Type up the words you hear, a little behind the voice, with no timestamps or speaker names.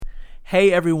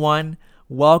Hey everyone,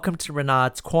 welcome to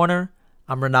Renaud's Corner.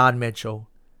 I'm Renaud Mitchell.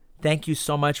 Thank you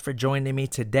so much for joining me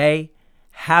today.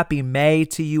 Happy May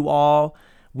to you all.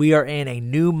 We are in a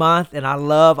new month, and I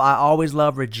always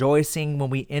love rejoicing when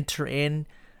we enter into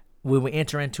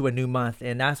a new month,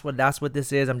 and that's what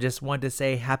this is. I'm just wanted to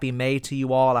say happy May to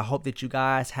you all. I hope that you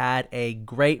guys had a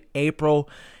great April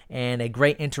and a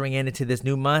great entering into this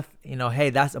new month. Hey,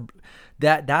 that's a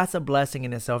blessing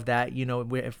in itself. That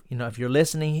if you're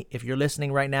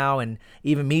listening right now, and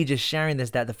even me just sharing this,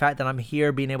 that the fact that I'm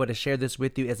here, being able to share this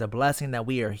with you, is a blessing. That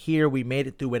we are here, we made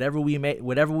it through whatever we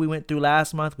went through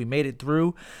last month. We made it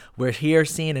through. We're here,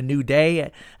 seeing a new day,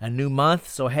 a new month.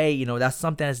 So hey, that's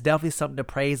something that's definitely something to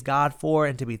praise God for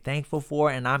and to be thankful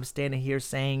for. And I'm standing here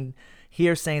saying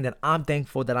that I'm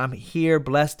thankful that I'm here,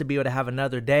 blessed to be able to have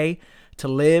another day, to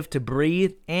live, to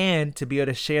breathe, and to be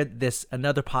able to share this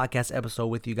another podcast episode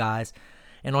with you guys.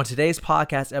 And on today's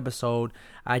podcast episode,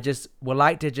 I just would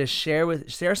like to just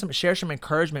share some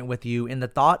encouragement with you. In the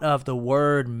thought of the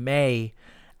word May,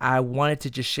 I wanted to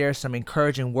just share some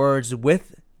encouraging words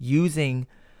with using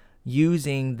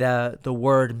the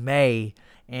word May.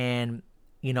 And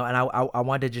I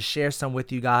wanted to just share some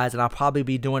with you guys, and I'll probably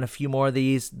be doing a few more of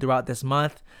these throughout this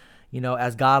month,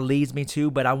 as God leads me to.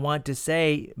 But I want to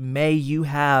say, may you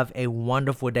have a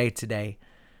wonderful day today.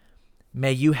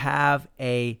 May you have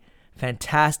a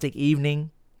fantastic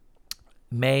evening.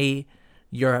 May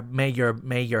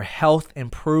your health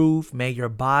improve. May your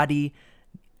body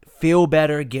feel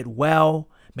better, get well.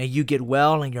 May you get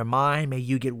well in your mind. May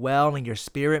you get well in your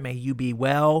spirit. May you be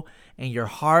well in your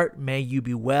heart. May you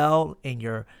be well in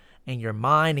your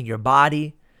mind and your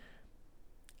body.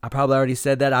 I probably already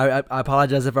said that. I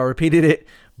apologize if I repeated it,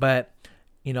 but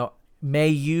may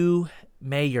your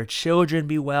children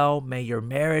be well. May your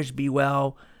marriage be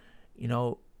well.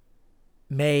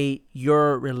 May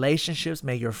your relationships,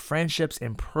 may your friendships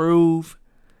improve.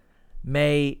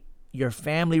 May your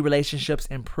family relationships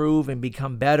improve and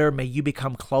become better. May you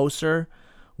become closer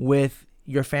with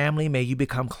your family. May you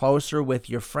become closer with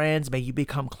your friends. May you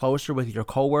become closer with your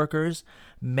coworkers.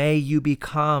 May you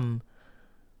become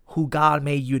who God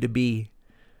made you to be.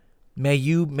 May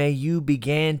you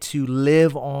begin to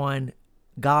live on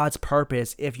God's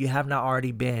purpose if you have not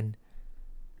already been.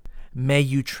 May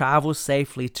you travel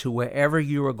safely to wherever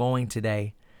you are going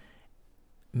today.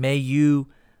 May you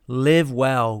live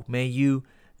well. May you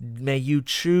love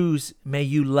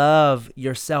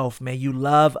yourself. May you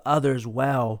love others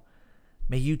well.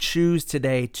 May you choose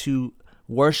today to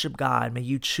worship God. May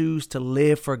you choose to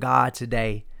live for God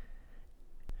today.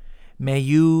 May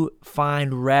you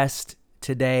find rest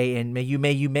today, and may you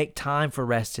make time for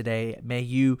rest today. May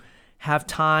you have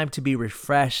time to be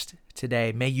refreshed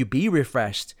today. May you be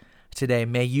refreshed today.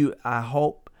 May you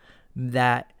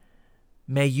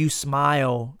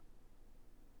smile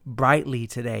brightly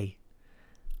today.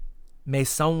 May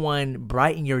someone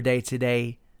brighten your day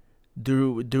today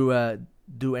through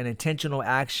an intentional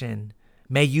action.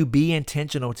 May you be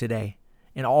intentional today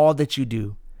in all that you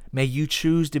do. May you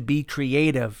choose to be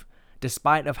creative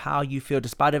despite of how you feel,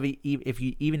 despite of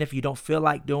even if you don't feel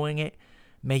like doing it.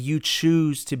 May you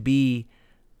choose to be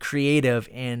creative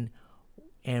and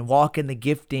walk in the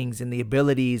giftings and the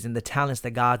abilities and the talents that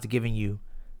God's given you.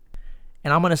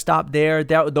 And I'm going to stop there.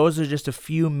 Those are just a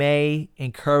few May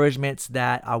encouragements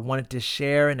that I wanted to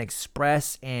share and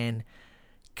express and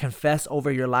confess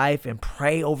over your life and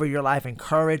pray over your life,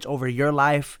 encourage over your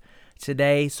life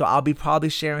today. So I'll be probably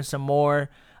sharing some more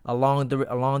along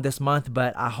this month,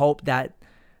 but I hope that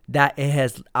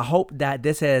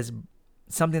this has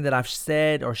something that I've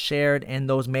said or shared in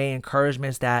those May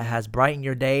encouragements that has brightened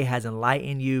your day, has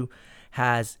enlightened you,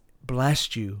 has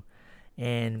blessed you.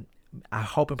 And I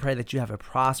hope and pray that you have a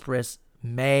prosperous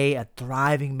May, a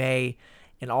thriving May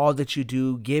in all that you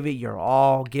do. Give it your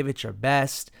all, give it your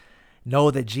best.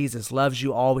 Know that Jesus loves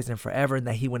you always and forever, and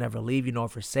that he will never leave you nor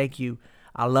forsake you.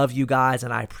 I love you guys,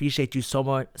 and I appreciate you so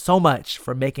much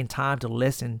for making time to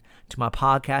listen to my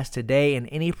podcast today and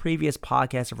any previous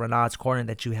podcast of Renaud's Corner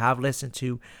that you have listened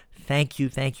to. Thank you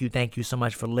so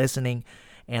much for listening,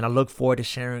 and I look forward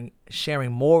to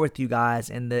sharing more with you guys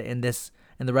in the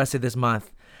rest of this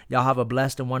month. Y'all have a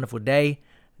blessed and wonderful day.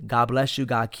 God bless you.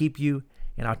 God keep you,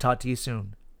 and I'll talk to you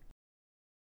soon.